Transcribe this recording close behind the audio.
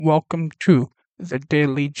Welcome to the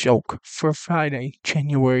Daily Joke for Friday,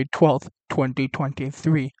 January 12th,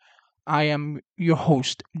 2023. I am your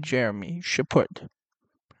host, Jeremy Shaput.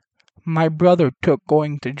 My brother took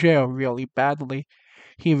going to jail really badly.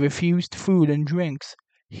 He refused food and drinks.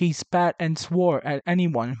 He spat and swore at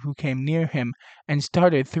anyone who came near him and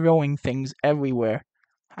started throwing things everywhere.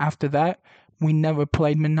 After that, we never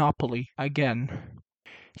played Monopoly again.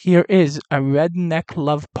 Here is a redneck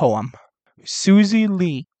love poem. Susie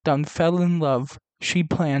Lee done fell in love. She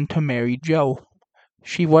planned to marry Joe.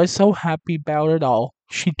 She was so happy 'bout it all,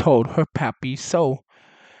 she told her pappy so.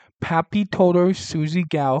 Pappy told her, Susie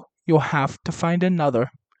gal, you'll have to find another.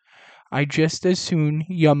 I just as soon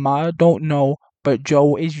your ma don't know, but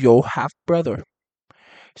Joe is yo' half brother.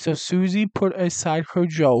 So Susie put aside her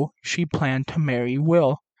Joe, she planned to marry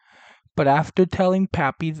Will. But after telling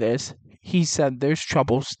pappy this, he said there's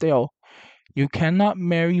trouble still. You cannot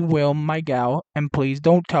marry Will, my gal, and please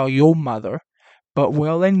don't tell yo' mother. But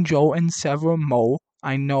Will and Joe and several mo'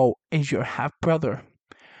 I know is your half brother.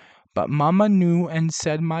 But Mama knew and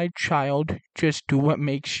said, my child, just do what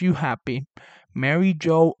makes you happy. Marry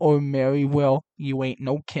Joe or marry Will, you ain't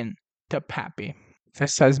no kin to pappy.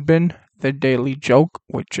 This has been the Daily Joke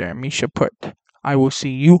with Jeremy Shaput. I will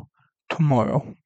see you tomorrow.